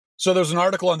So there's an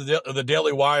article on the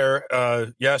Daily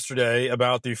Wire yesterday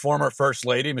about the former First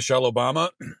Lady, Michelle Obama.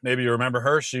 Maybe you remember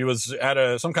her. She was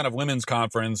at some kind of women's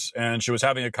conference, and she was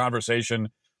having a conversation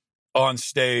on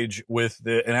stage with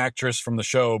an actress from the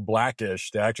show Blackish.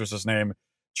 The actress's name,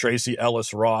 Tracy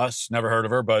Ellis Ross. Never heard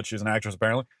of her, but she's an actress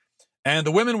apparently. And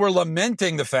the women were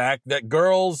lamenting the fact that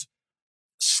girls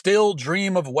still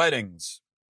dream of weddings,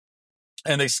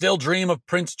 and they still dream of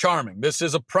Prince Charming. This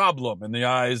is a problem in the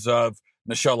eyes of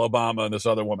Michelle Obama and this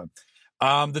other woman.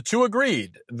 The two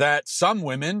agreed that some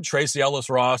women, Tracy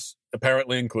Ellis Ross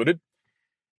apparently included,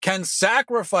 can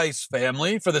sacrifice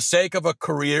family for the sake of a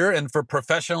career and for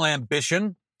professional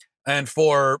ambition and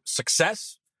for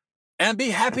success and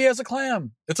be happy as a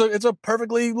clam. It's a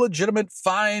perfectly legitimate,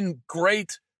 fine,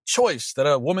 great choice that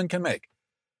a woman can make.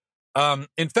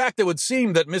 In fact, it would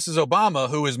seem that Mrs. Obama,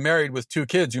 who is married with 2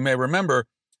 kids, you may remember,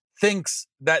 thinks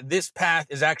that this path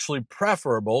is actually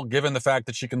preferable, given the fact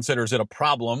that she considers it a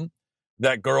problem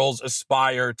that girls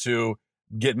aspire to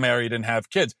get married and have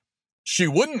kids. She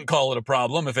wouldn't call it a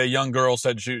problem if a young girl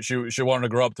said she wanted to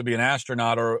grow up to be an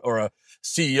astronaut or a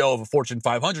CEO of a Fortune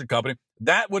 500 company.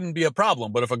 That wouldn't be a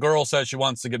problem. But if a girl says she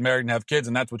wants to get married and have kids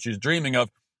and that's what she's dreaming of,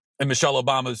 in Michelle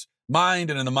Obama's mind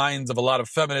and in the minds of a lot of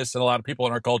feminists and a lot of people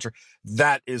in our culture,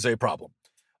 that is a problem.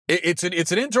 It's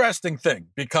an interesting thing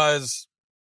because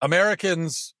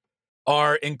Americans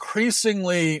are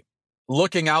increasingly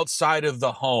looking outside of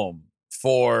the home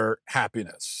for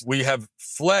happiness. We have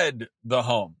fled the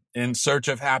home in search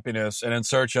of happiness and in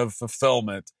search of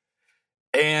fulfillment.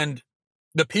 And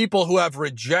the people who have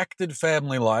rejected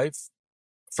family life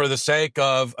for the sake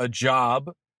of a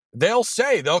job, they'll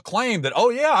claim that,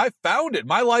 oh yeah, I found it.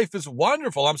 My life is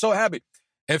wonderful. I'm so happy.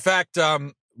 In fact,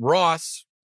 Ross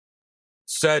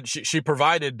said she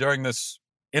provided during this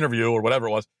interview or whatever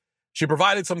it was, she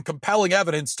provided some compelling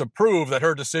evidence to prove that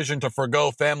her decision to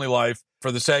forgo family life for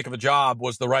the sake of a job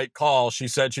was the right call. She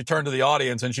said, she turned to the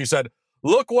audience and she said,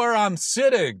 look where I'm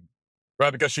sitting,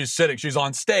 right? Because she's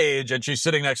on stage and she's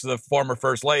sitting next to the former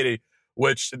First Lady,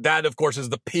 which that, of course, is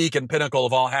the peak and pinnacle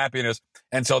of all happiness.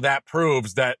 And so that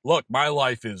proves that, look, my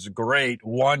life is great,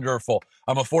 wonderful.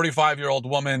 I'm a 45-year-old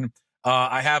woman.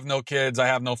 I have no kids. I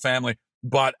have no family,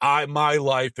 but my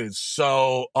life is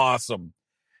so awesome.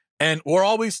 And we're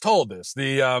always told this.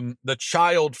 The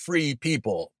child-free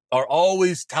people are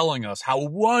always telling us how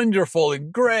wonderful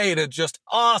and great and just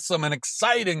awesome and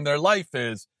exciting their life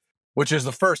is, which is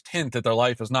the first hint that their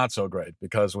life is not so great.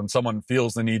 Because when someone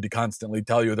feels the need to constantly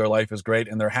tell you their life is great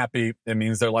and they're happy, it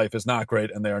means their life is not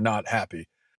great and they are not happy.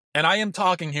 And I am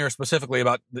talking here specifically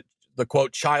about the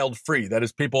quote, child-free. That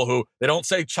is people who, they don't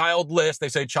say childless, they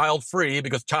say child-free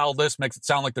because childless makes it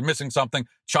sound like they're missing something.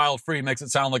 Child-free makes it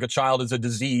sound like a child is a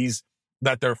disease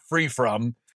that they're free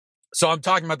from. So I'm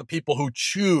talking about the people who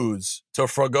choose to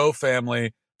forgo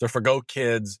family, to forgo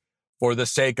kids for the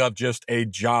sake of just a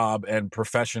job and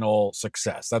professional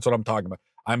success. That's what I'm talking about.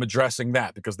 I'm addressing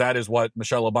that because that is what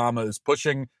Michelle Obama is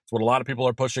pushing. It's what a lot of people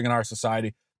are pushing in our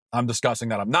society. I'm discussing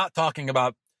that. I'm not talking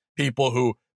about people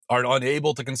who are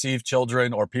unable to conceive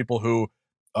children or people who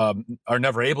are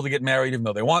never able to get married even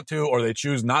though they want to, or they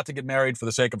choose not to get married for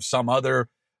the sake of some other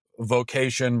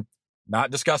vocation.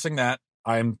 Not discussing that.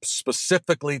 I'm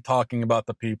specifically talking about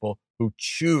the people who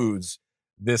choose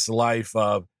this life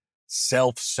of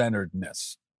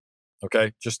self-centeredness.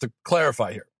 Okay? Just to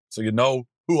clarify here, so you know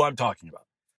who I'm talking about.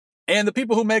 And the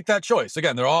people who make that choice,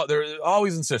 again, they're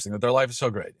always insisting that their life is so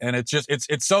great. And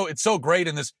it's so great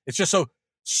in this, it's just so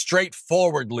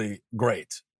straightforwardly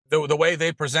great. The way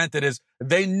they present it is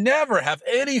they never have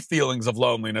any feelings of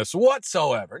loneliness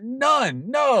whatsoever. None.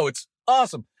 No, it's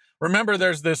awesome. Remember,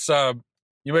 there's this,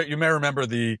 you may remember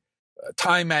the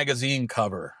Time Magazine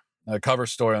cover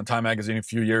story on Time Magazine a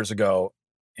few years ago.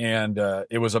 And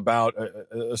it was about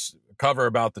a cover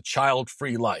about the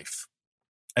child-free life.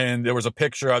 And there was a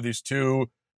picture of these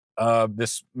two,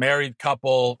 this married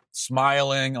couple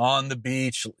smiling on the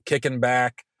beach, kicking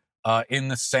back in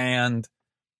the sand.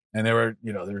 And they were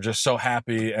just so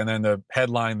happy. And then the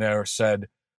headline there said,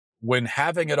 when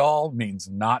having it all means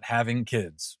not having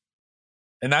kids.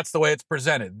 And that's the way it's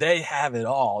presented. They have it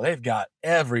all. They've got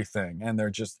everything. And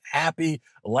they're just happy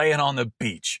laying on the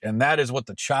beach. And that is what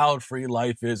the child-free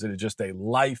life is. It is just a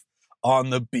life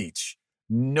on the beach.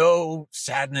 No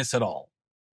sadness at all.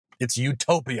 It's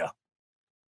utopia.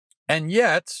 And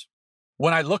yet,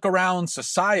 when I look around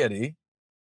society,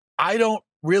 I don't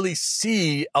really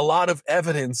see a lot of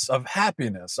evidence of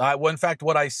happiness. In fact,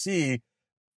 what I see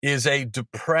is a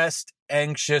depressed,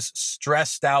 anxious,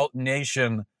 stressed out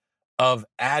nation of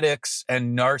addicts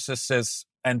and narcissists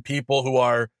and people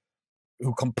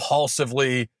who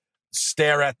compulsively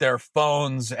stare at their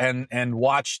phones and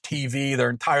watch TV. Their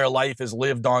entire life is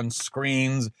lived on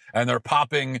screens, and they're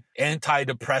popping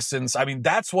antidepressants. I mean,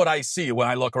 that's what I see when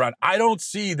I look around. I don't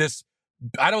see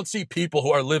people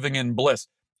who are living in bliss.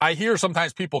 I hear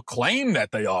sometimes people claim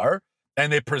that they are,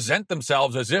 and they present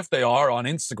themselves as if they are on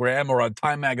Instagram or on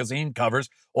Time magazine covers,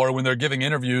 or when they're giving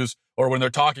interviews, or when they're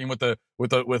talking with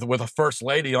a first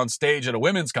lady on stage at a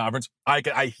women's conference.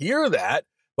 I hear that,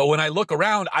 but when I look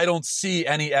around, I don't see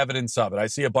any evidence of it. I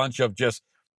see a bunch of just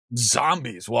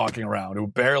zombies walking around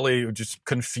who just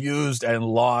confused and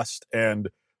lost and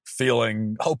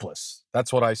feeling hopeless.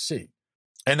 That's what I see.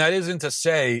 And that isn't to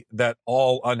say that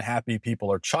all unhappy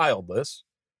people are childless.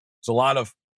 There's a lot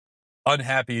of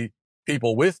unhappy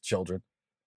people with children.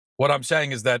 What I'm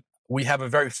saying is that we have a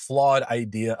very flawed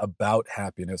idea about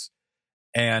happiness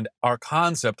and our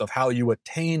concept of how you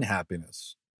attain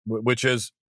happiness, which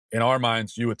is, in our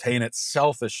minds, you attain it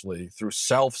selfishly through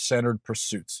self-centered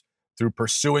pursuits, through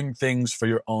pursuing things for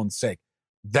your own sake.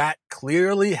 That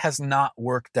clearly has not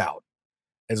worked out.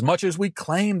 As much as we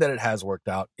claim that it has worked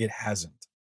out, it hasn't.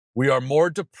 We are more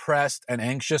depressed and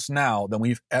anxious now than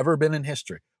we've ever been in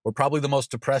history. We're probably the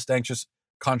most depressed, anxious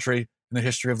country in the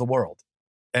history of the world.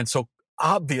 And so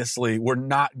obviously we're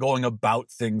not going about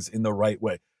things in the right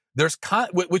way.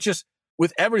 Which is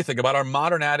with everything about our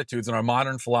modern attitudes and our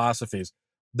modern philosophies,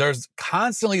 there's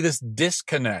constantly this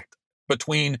disconnect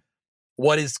between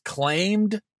what is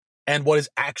claimed and what is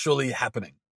actually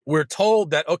happening. We're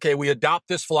told that, okay, we adopt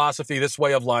this philosophy, this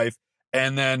way of life,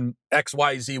 and then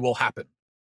XYZ will happen.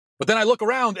 But then I look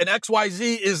around and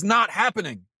XYZ is not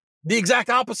happening. The exact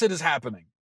opposite is happening.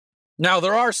 Now,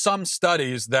 there are some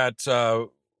studies that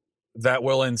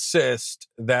will insist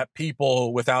that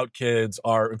people without kids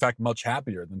are, in fact, much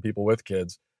happier than people with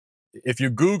kids. If you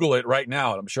Google it right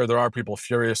now, and I'm sure there are people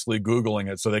furiously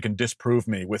Googling it so they can disprove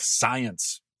me with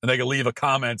science, and they can leave a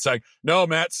comment saying, no,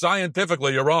 Matt,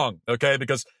 scientifically, you're wrong, okay?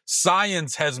 Because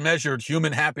science has measured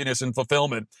human happiness and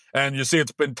fulfillment, and you see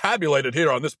it's been tabulated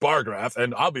here on this bar graph,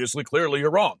 and obviously, clearly,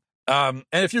 you're wrong. And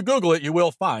if you Google it,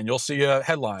 you'll see a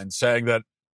headline saying that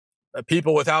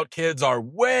people without kids are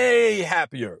way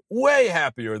happier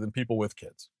than people with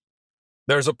kids.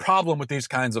 There's a problem with these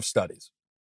kinds of studies.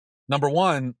 Number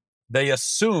one, they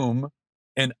assume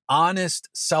an honest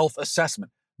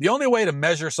self-assessment. The only way to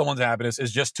measure someone's happiness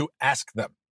is just to ask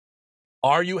them,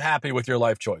 are you happy with your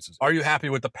life choices? Are you happy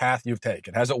with the path you've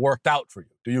taken? Has it worked out for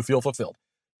you? Do you feel fulfilled?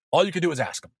 All you can do is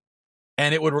ask them.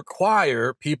 And it would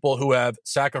require people who have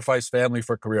sacrificed family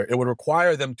for career, it would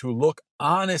require them to look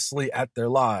honestly at their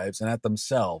lives and at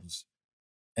themselves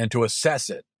and to assess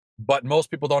it. But most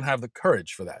people don't have the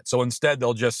courage for that. So instead,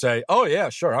 they'll just say, oh, yeah,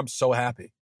 sure, I'm so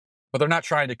happy. But they're not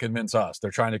trying to convince us. They're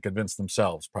trying to convince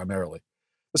themselves primarily.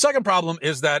 The second problem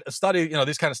is that a study,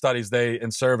 these kind of studies,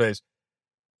 in surveys,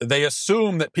 they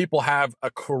assume that people have a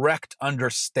correct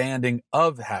understanding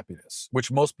of happiness,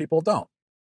 which most people don't.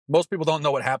 Most people don't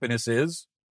know what happiness is,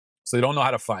 so they don't know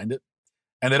how to find it.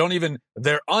 And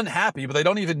they're unhappy, but they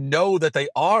don't even know that they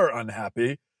are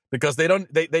unhappy because they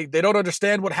don't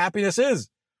understand what happiness is.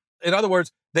 In other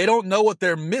words, they don't know what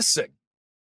they're missing.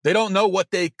 They don't know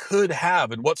what they could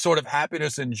have and what sort of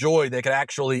happiness and joy they could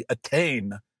actually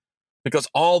attain, because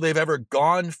all they've ever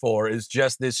gone for is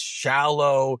just this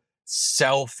shallow,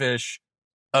 selfish,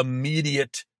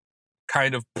 immediate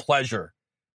kind of pleasure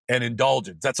and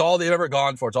indulgence. That's all they've ever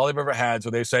gone for. It's all they've ever had. So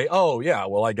they say, oh, yeah,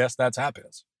 well, I guess that's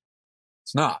happiness.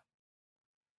 It's not.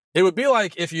 It would be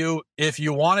like if you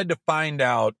wanted to find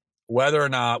out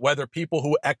whether people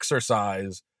who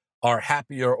exercise are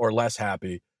happier or less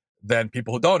happy than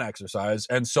people who don't exercise.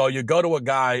 And so you go to a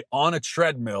guy on a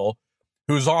treadmill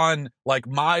who's on like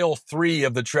mile 3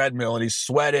 of the treadmill and he's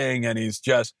sweating and he's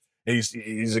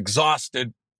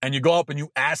exhausted. And you go up and you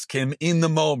ask him in the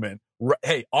moment,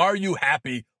 hey, are you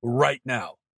happy right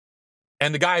now?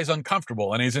 And the guy is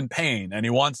uncomfortable and he's in pain and he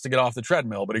wants to get off the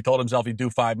treadmill, but he told himself he'd do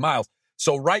 5 miles.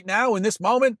 So right now in this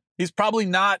moment, he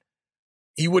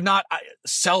would not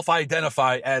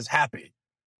self-identify as happy.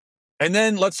 And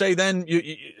then let's say then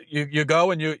you go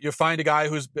and you find a guy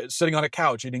who's sitting on a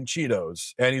couch eating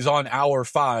Cheetos and he's on hour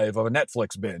 5 of a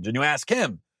Netflix binge and you ask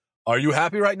him, are you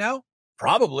happy right now?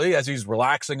 Probably, as he's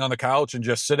relaxing on the couch and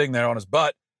just sitting there on his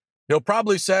butt, he'll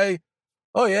probably say,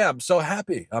 oh yeah, I'm so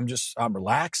happy. I'm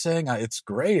relaxing. It's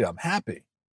great. I'm happy.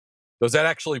 Does that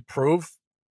actually prove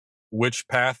which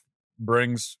path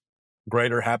brings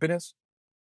greater happiness?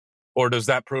 Or does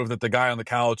that prove that the guy on the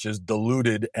couch is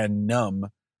deluded and numb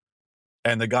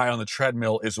and the guy on the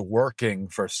treadmill is working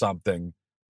for something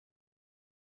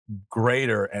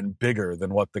greater and bigger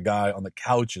than what the guy on the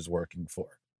couch is working for?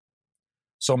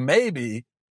 So maybe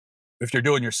if you're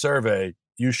doing your survey,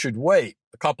 you should wait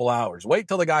a couple hours. Wait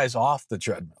till the guy's off the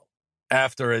treadmill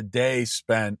after a day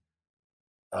spent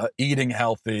eating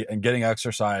healthy and getting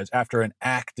exercise after an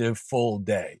active full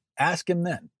day. Ask him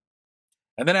then.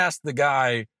 And then ask the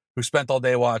guy who spent all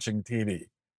day watching TV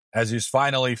as he's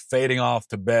finally fading off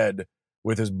to bed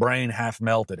with his brain half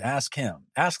melted. Ask him.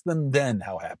 Ask them then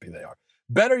how happy they are.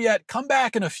 Better yet, come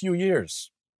back in a few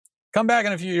years. Come back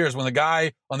in a few years when the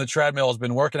guy on the treadmill has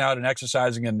been working out and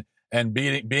exercising and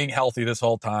being healthy this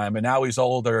whole time. And now he's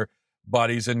older, but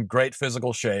he's in great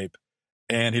physical shape.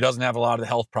 And he doesn't have a lot of the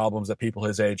health problems that people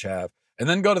his age have. And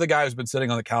then go to the guy who's been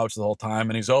sitting on the couch the whole time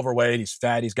and he's overweight, he's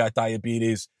fat, he's got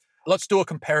diabetes. Let's do a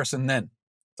comparison then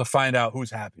to find out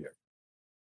who's happier,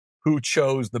 who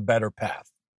chose the better path.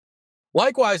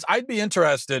 Likewise, I'd be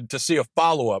interested to see a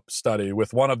follow-up study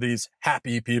with one of these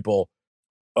happy people,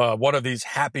 one of these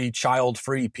happy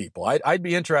child-free people. I'd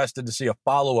be interested to see a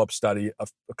follow-up study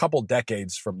a couple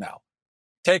decades from now.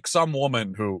 Take some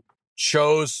woman who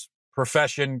chose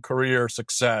profession, career,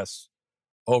 success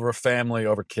over family,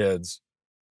 over kids.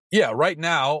 Yeah, right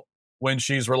now, when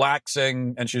she's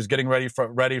relaxing and she's getting ready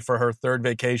for her third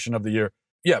vacation of the year,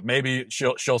 yeah, maybe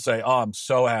she'll say, "Oh, I'm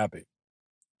so happy."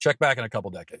 Check back in a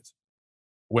couple decades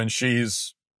when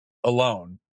she's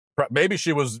alone. Maybe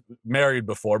she was married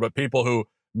before, but people who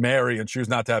marry and choose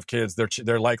not to have kids,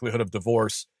 their likelihood of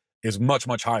divorce is much,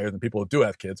 much higher than people who do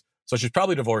have kids. So she's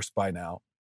probably divorced by now.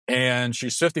 And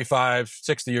she's 55,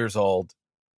 60 years old.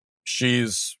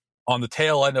 She's on the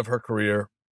tail end of her career.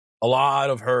 A lot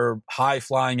of her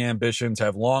high-flying ambitions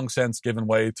have long since given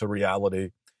way to reality.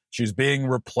 She's being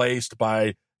replaced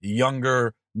by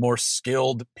younger, more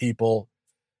skilled people.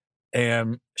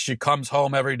 And she comes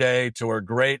home every day to her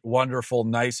great, wonderful,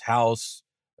 nice house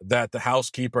that the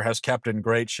housekeeper has kept in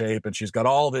great shape. And she's got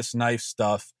all this nice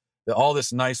stuff, all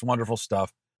this nice, wonderful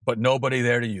stuff, but nobody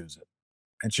there to use it.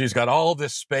 And she's got all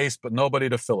this space, but nobody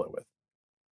to fill it with.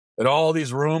 And all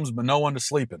these rooms, but no one to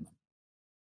sleep in them.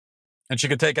 And she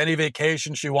could take any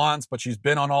vacation she wants, but she's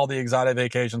been on all the exotic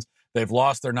vacations. They've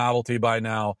lost their novelty by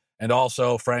now. And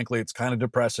also, frankly, it's kind of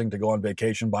depressing to go on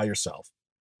vacation by yourself.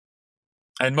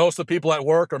 And most of the people at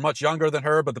work are much younger than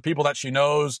her, but the people that she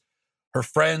knows, her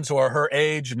friends who are her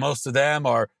age, most of them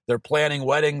they're planning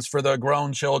weddings for their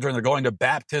grown children. They're going to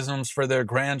baptisms for their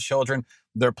grandchildren.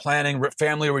 They're planning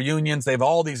family reunions. They have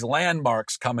all these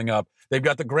landmarks coming up. They've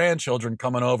got the grandchildren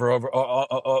coming over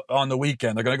on the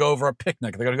weekend. They're going to go over a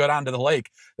picnic. They're going to go down to the lake.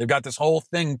 They've got this whole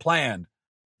thing planned.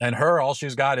 And her, all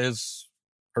she's got is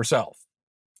herself,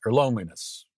 her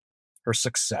loneliness, her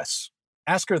success.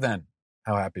 Ask her then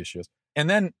how happy she is. And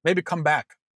then maybe come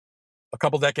back a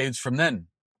couple decades from then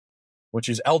when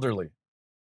she's elderly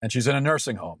and she's in a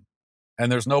nursing home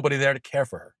and there's nobody there to care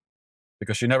for her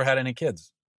because she never had any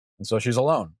kids. And so she's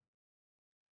alone.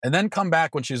 And then come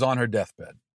back when she's on her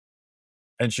deathbed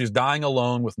and she's dying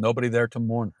alone with nobody there to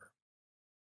mourn her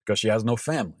because she has no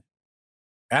family.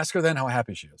 Ask her then how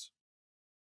happy she is.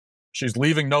 She's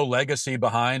leaving no legacy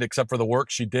behind except for the work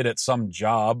she did at some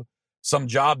job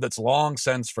that's long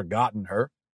since forgotten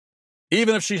her.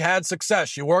 Even if she had success,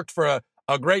 she worked for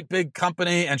a great big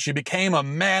company and she became a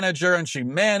manager and she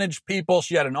managed people.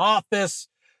 She had an office.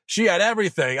 She had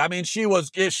everything. I mean, she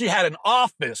had an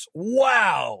office.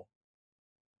 Wow.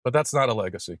 But that's not a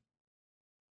legacy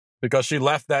because she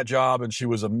left that job and she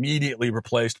was immediately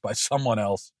replaced by someone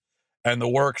else. And the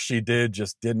work she did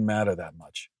just didn't matter that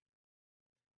much.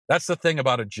 That's the thing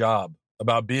about a job,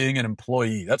 about being an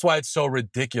employee. That's why it's so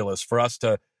ridiculous for us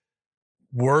to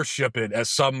worship it as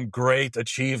some great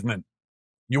achievement.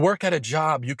 You work at a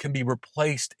job, you can be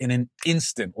replaced in an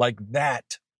instant like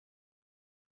that.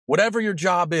 Whatever your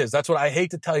job is, that's what I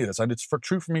hate to tell you this, and it's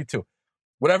true for me too.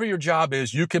 Whatever your job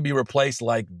is, you can be replaced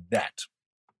like that.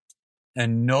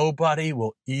 And nobody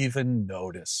will even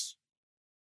notice.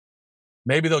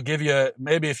 Maybe they'll give you,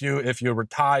 maybe if you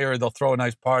retire, they'll throw a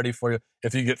nice party for you.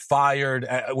 If you get fired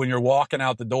when you're walking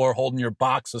out the door holding your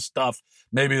box of stuff,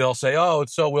 maybe they'll say, "Oh,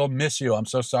 we'll miss you. I'm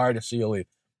so sorry to see you leave."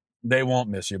 They won't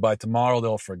miss you. By tomorrow,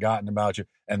 they'll have forgotten about you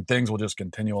and things will just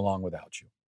continue along without you.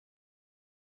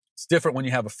 It's different when you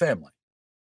have a family.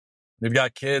 When you've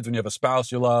got kids, when you have a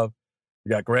spouse you love, you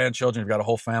got grandchildren, you've got a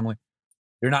whole family,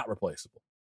 you're not replaceable.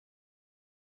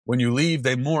 When you leave,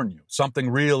 they mourn you. Something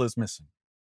real is missing.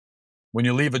 When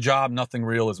you leave a job, nothing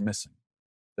real is missing.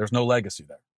 There's no legacy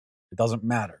there. It doesn't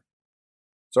matter.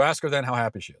 So ask her then how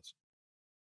happy she is.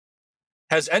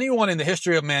 Has anyone in the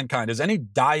history of mankind, has any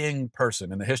dying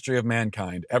person in the history of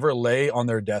mankind ever lay on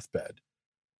their deathbed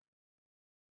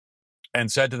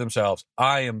and said to themselves,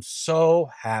 "I am so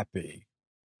happy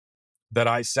that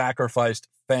I sacrificed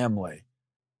family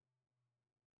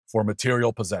for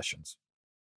material possessions.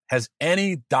 Has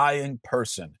any dying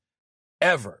person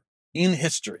ever in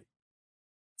history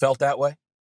felt that way?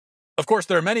 Of course,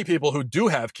 there are many people who do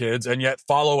have kids and yet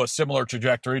follow a similar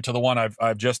trajectory to the one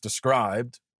I've just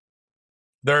described.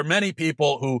 There are many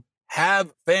people who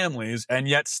have families and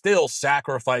yet still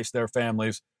sacrifice their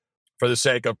families for the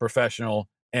sake of professional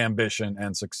ambition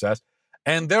and success.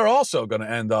 And they're also going to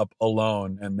end up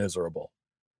alone and miserable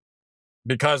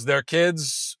because their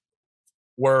kids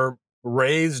were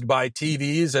raised by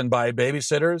TVs and by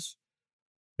babysitters,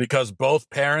 because both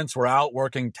parents were out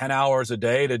working 10 hours a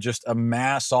day to just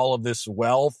amass all of this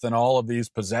wealth and all of these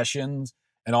possessions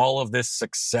and all of this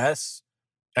success.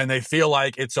 And they feel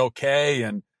like it's okay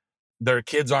and their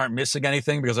kids aren't missing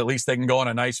anything because at least they can go on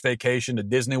a nice vacation to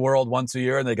Disney World once a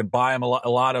year and they can buy them a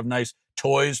lot of nice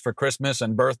toys for Christmas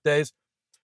and birthdays.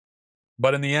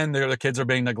 But in the end, the kids are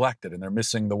being neglected and they're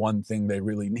missing the one thing they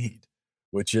really need,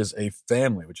 which is a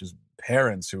family, which is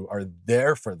parents who are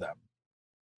there for them.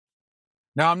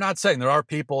 Now, I'm not saying there are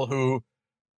people who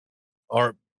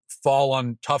fall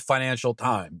on tough financial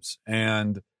times,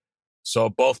 and so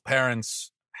both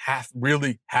parents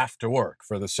really have to work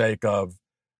for the sake of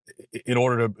in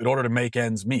order to make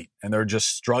ends meet, and they're just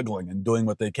struggling and doing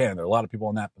what they can. There are a lot of people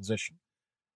in that position,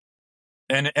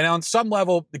 and on some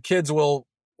level, the kids will,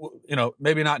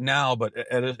 maybe not now, but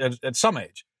at some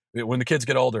age, when the kids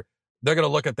get older, they're going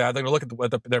to look at that. They're going to look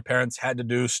at what their parents had to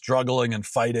do, struggling and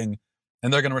fighting.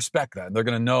 And they're going to respect that. And they're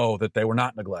going to know that they were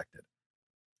not neglected.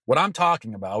 What I'm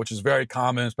talking about, which is very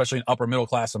common, especially in upper middle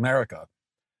class America,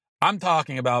 I'm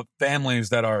talking about families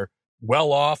that are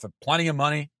well off, have plenty of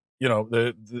money.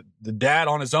 The dad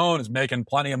on his own is making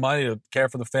plenty of money to care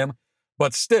for the family.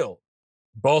 But still,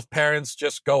 both parents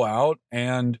just go out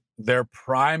and their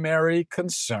primary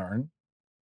concern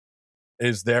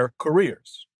is their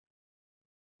careers.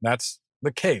 That's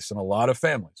the case in a lot of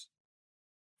families.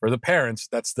 For the parents,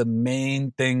 that's the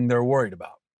main thing they're worried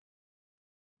about.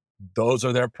 Those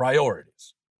are their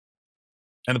priorities.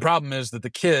 And the problem is that the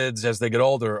kids, as they get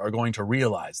older, are going to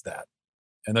realize that.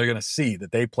 And they're going to see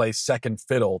that they play second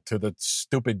fiddle to the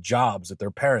stupid jobs that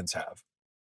their parents have.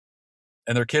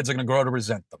 And their kids are going to grow to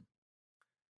resent them.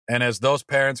 And as those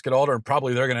parents get older, and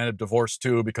probably they're going to end up divorced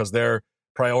too, because their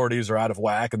priorities are out of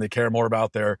whack and they care more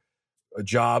about their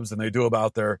jobs than they do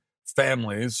about their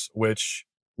families, which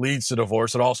leads to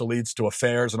divorce. It also leads to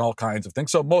affairs and all kinds of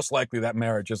things. So most likely that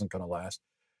marriage isn't going to last.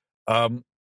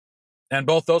 And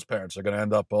both those parents are going to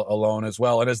end up alone as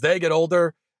well. And as they get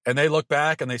older and they look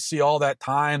back and they see all that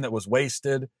time that was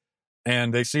wasted,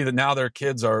 and they see that now their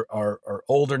kids are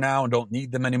older now and don't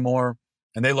need them anymore.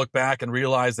 And they look back and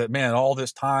realize that, man, all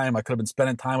this time I could have been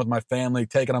spending time with my family,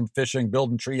 taking them fishing,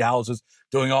 building tree houses,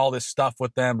 doing all this stuff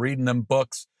with them, reading them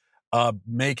books,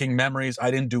 making memories.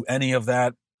 I didn't do any of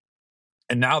that.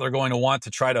 And now they're going to want to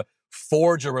try to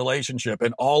forge a relationship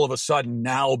and all of a sudden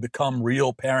now become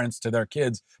real parents to their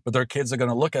kids. But their kids are going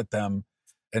to look at them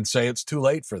and say, it's too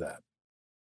late for that.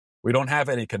 We don't have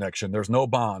any connection. There's no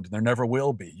bond. There never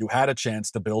will be. You had a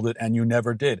chance to build it and you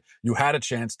never did. You had a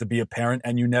chance to be a parent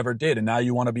and you never did. And now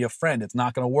you want to be a friend. It's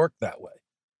not going to work that way.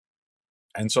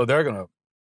 And so they're going to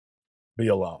be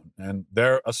alone. And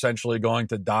they're essentially going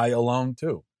to die alone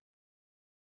too.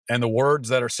 And the words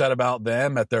that are said about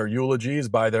them at their eulogies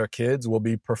by their kids will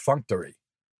be perfunctory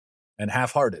and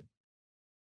half-hearted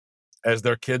as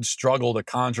their kids struggle to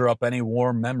conjure up any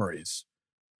warm memories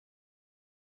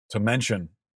to mention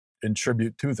in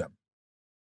tribute to them.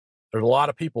 There's a lot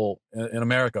of people in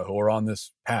America who are on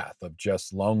this path of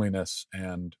just loneliness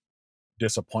and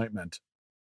disappointment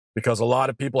because a lot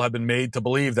of people have been made to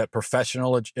believe that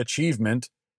professional achievement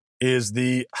is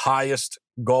the highest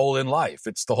goal in life.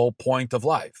 It's the whole point of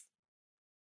life,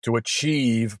 to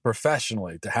achieve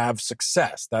professionally, to have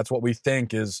success. That's what we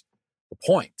think is the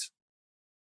point.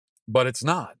 But it's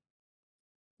not.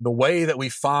 The way that we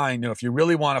find, if you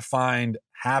really want to find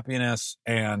happiness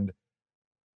and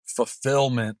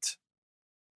fulfillment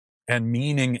and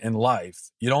meaning in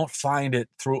life, you don't find it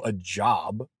through a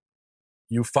job.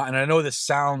 You find, and I know this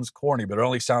sounds corny, but it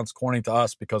only sounds corny to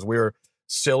us because we're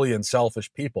silly and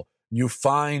selfish people. You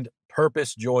find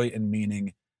purpose, joy, and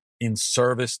meaning in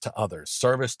service to others,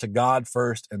 service to God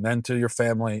first, and then to your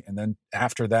family, and then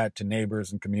after that to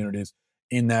neighbors and communities,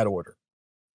 in that order.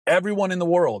 Everyone in the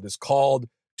world is called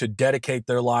to dedicate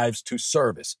their lives to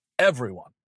service.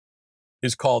 Everyone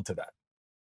is called to that.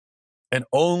 And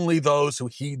only those who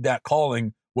heed that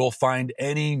calling will find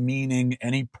any meaning,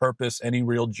 any purpose, any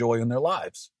real joy in their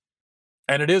lives.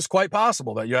 And it is quite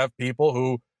possible that you have people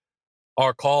who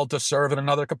are called to serve in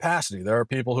another capacity. There are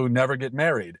people who never get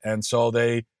married, and so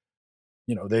they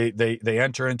they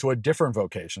enter into a different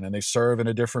vocation and they serve in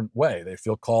a different way. They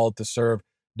feel called to serve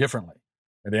differently.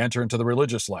 Or they enter into the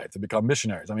religious life. They become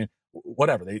missionaries. I mean,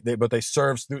 whatever. But they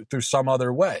serve through some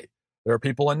other way. There are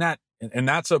people in that, and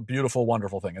that's a beautiful,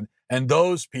 wonderful thing. And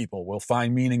those people will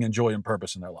find meaning and joy and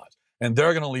purpose in their lives. And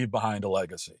they're going to leave behind a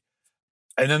legacy.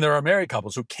 And then there are married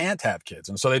couples who can't have kids,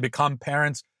 and so they become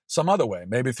parents some other way,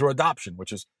 maybe through adoption,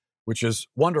 which is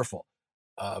wonderful.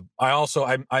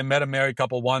 I met a married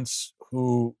couple once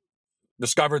who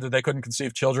discovered that they couldn't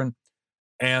conceive children,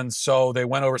 and so they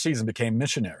went overseas and became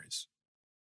missionaries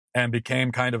and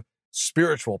became kind of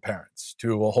spiritual parents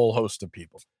to a whole host of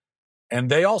people. And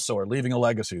they also are leaving a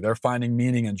legacy. They're finding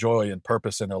meaning and joy and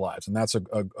purpose in their lives, and that's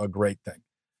a great thing.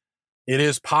 It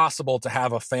is possible to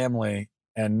have a family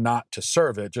and not to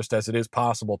serve it, just as it is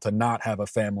possible to not have a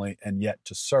family and yet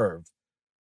to serve.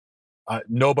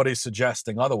 Nobody's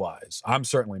suggesting otherwise. I'm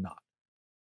certainly not.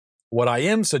 What I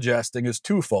am suggesting is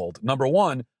twofold. Number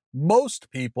one, most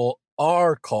people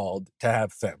are called to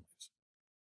have families.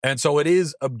 And so it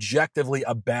is objectively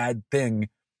a bad thing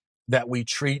that we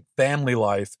treat family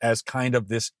life as kind of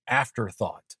this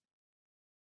afterthought.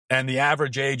 And the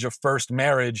average age of first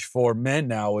marriage for men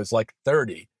now is like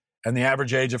 30. And the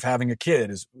average age of having a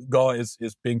kid is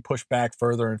being pushed back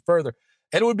further and further.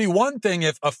 And it would be one thing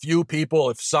if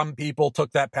some people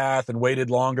took that path and waited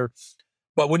longer.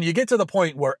 But when you get to the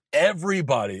point where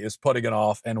everybody is putting it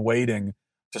off and waiting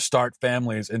to start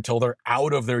families until they're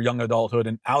out of their young adulthood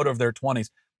and out of their 20s,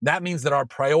 that means that our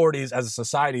priorities as a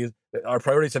society, our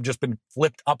priorities have just been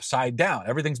flipped upside down.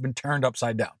 Everything's been turned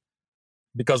upside down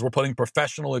because we're putting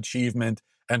professional achievement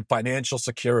and financial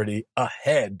security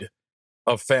ahead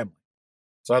of family.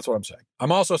 So that's what I'm saying.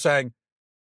 I'm also saying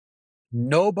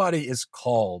nobody is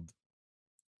called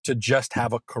to just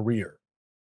have a career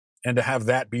and to have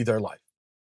that be their life.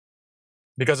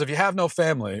 Because if you have no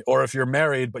family, or if you're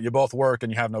married but you both work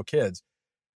and you have no kids,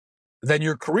 then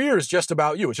your career is just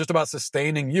about you. It's just about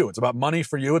sustaining you. It's about money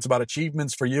for you. It's about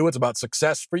achievements for you. It's about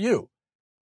success for you.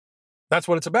 That's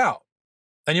what it's about.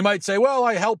 And you might say, well,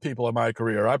 I help people in my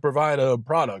career. I provide a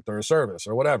product or a service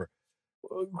or whatever.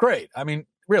 Great. I mean,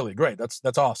 really great.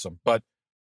 That's awesome. But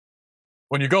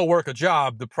when you go work a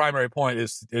job, the primary point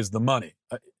is the money.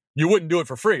 You wouldn't do it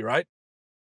for free, right?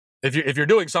 If you're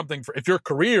doing something if your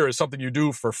career is something you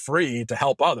do for free to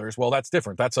help others, well, that's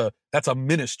different. That's a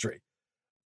ministry.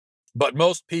 But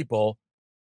most people,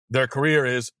 their career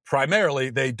is primarily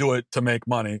they do it to make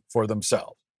money for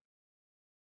themselves.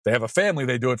 If they have a family,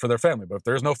 they do it for their family. But if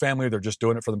there's no family, they're just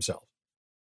doing it for themselves.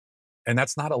 And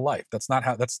that's not a life. That's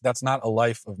not a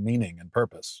life of meaning and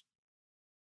purpose.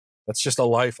 That's just a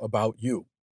life about you.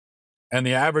 And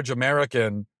the average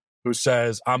American who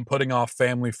says, I'm putting off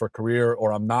family for career,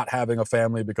 or I'm not having a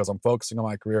family because I'm focusing on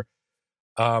my career,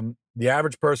 the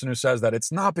average person who says that,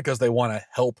 it's not because they want to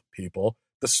help people,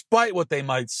 despite what they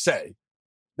might say.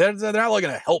 They're not looking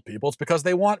to help people. It's because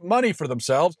they want money for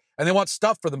themselves, and they want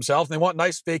stuff for themselves, and they want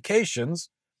nice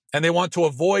vacations, and they want to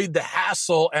avoid the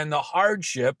hassle and the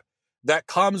hardship that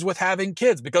comes with having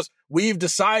kids. Because we've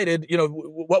decided,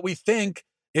 what we think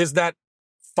is that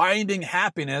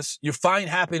you find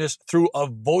happiness through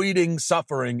avoiding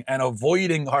suffering and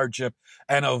avoiding hardship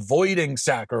and avoiding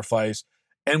sacrifice.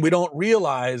 And we don't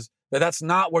realize that that's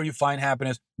not where you find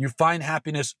happiness. You find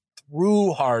happiness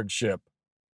through hardship,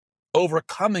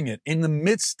 overcoming it in the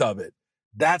midst of it.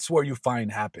 That's where you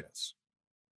find happiness.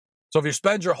 So if you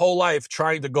spend your whole life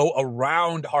trying to go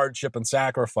around hardship and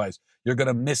sacrifice, you're going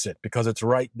to miss it because it's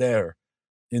right there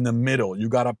in the middle. You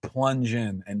got to plunge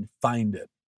in and find it.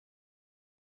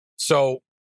 So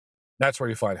that's where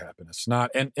you find happiness.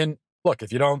 And look,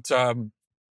 if you don't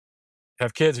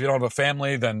have kids, if you don't have a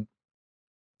family, then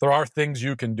there are things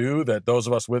you can do that those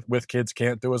of us with kids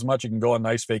can't do as much. You can go on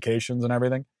nice vacations and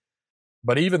everything.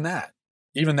 But even that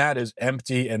is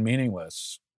empty and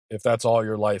meaningless if that's all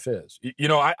your life is.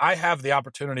 I have the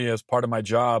opportunity as part of my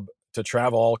job to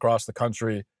travel all across the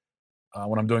country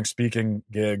when I'm doing speaking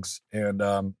gigs. And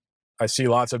I see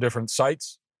lots of different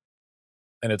sites,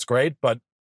 and it's great. But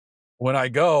when I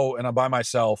go and I'm by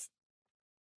myself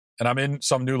and I'm in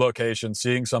some new location,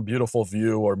 seeing some beautiful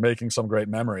view or making some great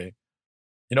memory,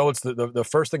 it's the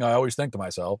first thing I always think to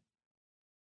myself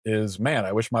is, man,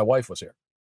 I wish my wife was here.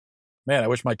 Man, I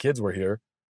wish my kids were here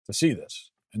to see this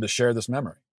and to share this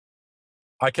memory.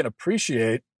 I can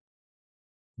appreciate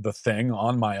the thing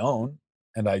on my own,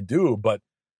 and I do, but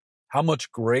how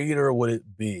much greater would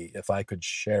it be if I could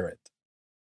share it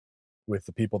with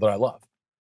the people that I love?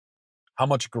 How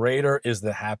much greater is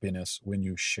the happiness when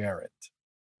you share it?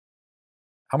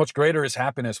 How much greater is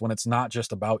happiness when it's not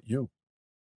just about you?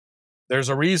 There's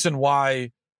a reason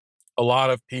why a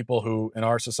lot of people who in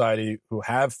our society who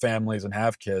have families and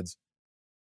have kids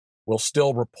will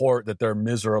still report that they're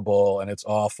miserable and it's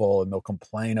awful and they'll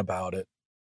complain about it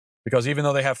because even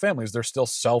though they have families, they're still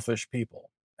selfish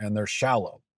people and they're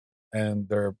shallow and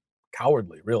they're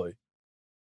cowardly, really.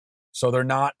 So they're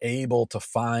not able to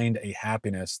find a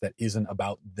happiness that isn't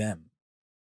about them.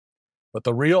 But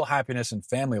the real happiness in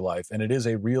family life, and it is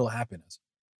a real happiness,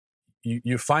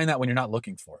 you find that when you're not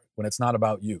looking for it, when it's not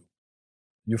about you.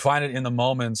 You find it in the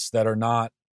moments that are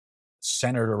not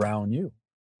centered around you.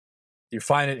 You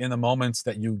find it in the moments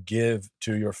that you give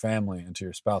to your family and to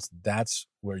your spouse. That's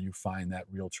where you find that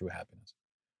real true happiness.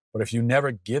 But if you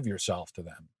never give yourself to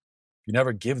them, if you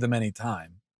never give them any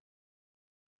time,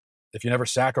 if you never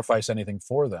sacrifice anything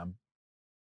for them,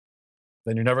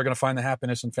 then you're never going to find the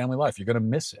happiness in family life. You're going to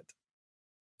miss it.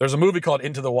 There's a movie called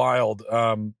Into the Wild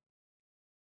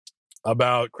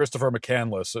about Christopher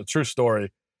McCandless, a true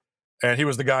story. And he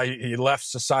was the guy, he left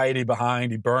society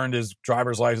behind. He burned his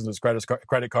driver's license, his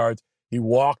credit cards. He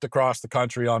walked across the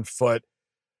country on foot,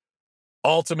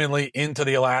 ultimately into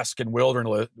the Alaskan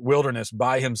wilderness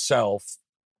by himself.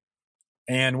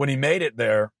 And when he made it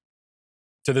there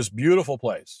to this beautiful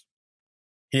place,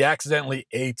 he accidentally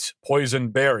ate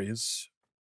poisoned berries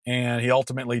and he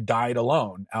ultimately died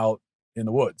alone out in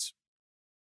the woods.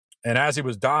 And as he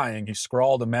was dying, he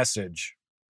scrawled a message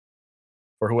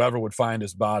for whoever would find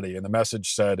his body. And the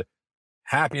message said,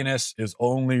 "Happiness is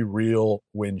only real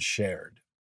when shared."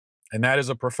 And that is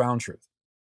a profound truth.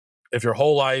 If your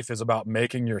whole life is about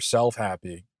making yourself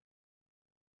happy,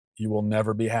 you will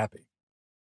never be happy.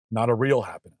 Not a real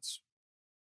happiness.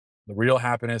 The real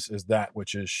happiness is that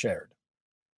which is shared.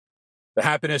 The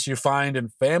happiness you find in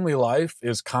family life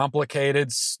is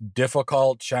complicated,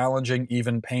 difficult, challenging,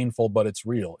 even painful, but it's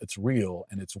real. It's real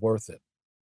and it's worth it.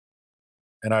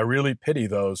 And I really pity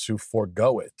those who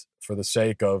forego it for the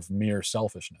sake of mere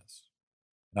selfishness.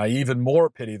 And I even more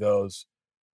pity those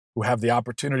who have the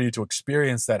opportunity to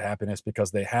experience that happiness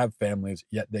because they have families,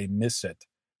 yet they miss it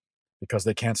because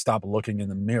they can't stop looking in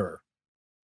the mirror.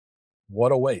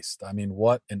 What a waste. I mean,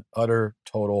 what an utter,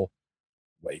 total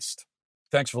waste.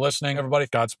 Thanks for listening, everybody.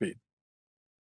 Godspeed.